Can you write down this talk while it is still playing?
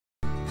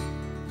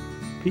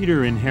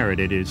Peter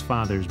inherited his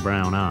father's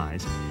brown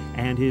eyes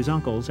and his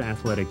uncle's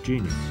athletic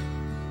genius.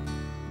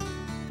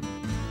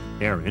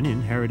 Erin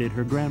inherited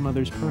her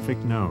grandmother's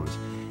perfect nose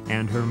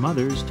and her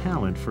mother's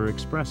talent for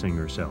expressing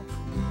herself.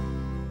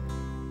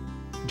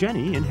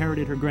 Jenny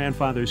inherited her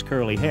grandfather's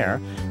curly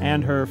hair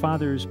and her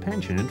father's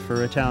penchant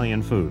for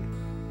Italian food.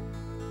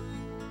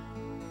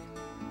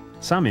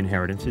 Some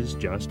inheritances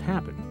just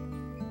happen.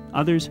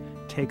 Others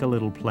take a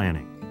little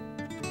planning.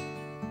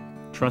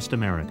 Trust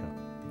America,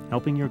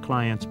 helping your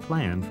clients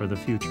plan for the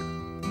future.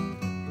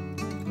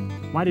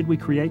 Why did we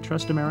create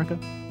Trust America?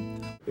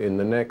 In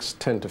the next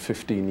 10 to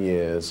 15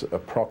 years,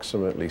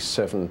 approximately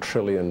 $7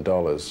 trillion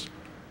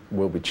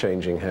will be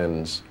changing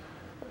hands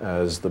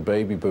as the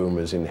baby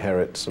boomers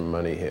inherit some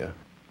money here.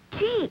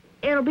 Gee,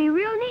 it'll be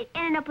real neat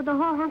ending up with a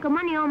whole hunk of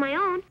money on my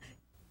own.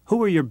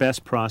 Who are your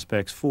best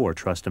prospects for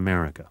Trust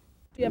America?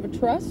 Do you have a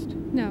trust?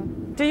 No.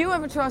 Do you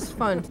have a trust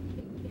fund?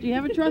 Do you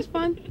have a trust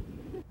fund?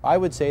 I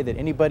would say that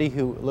anybody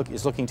who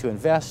is looking to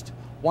invest,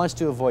 wants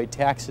to avoid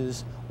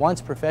taxes,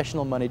 wants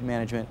professional money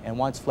management, and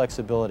wants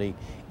flexibility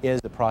is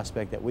the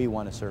prospect that we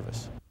want to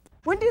service.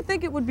 When do you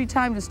think it would be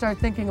time to start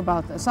thinking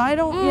about this? I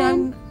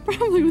don't...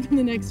 Probably within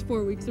the next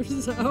 4 weeks or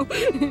so.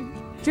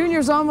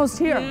 Junior's almost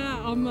here.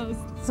 Yeah, almost.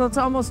 So it's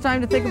almost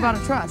time to think about a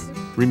trust.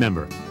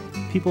 Remember,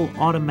 people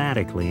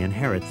automatically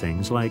inherit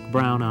things like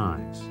brown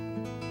eyes,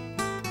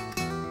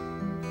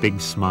 big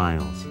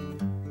smiles,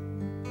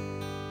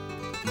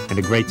 and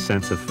a great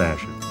sense of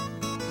fashion.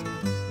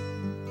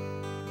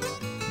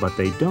 But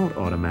they don't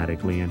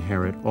automatically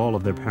inherit all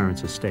of their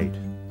parents' estate.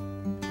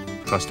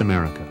 Trust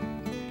America,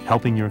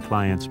 helping your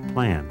clients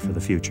plan for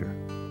the future.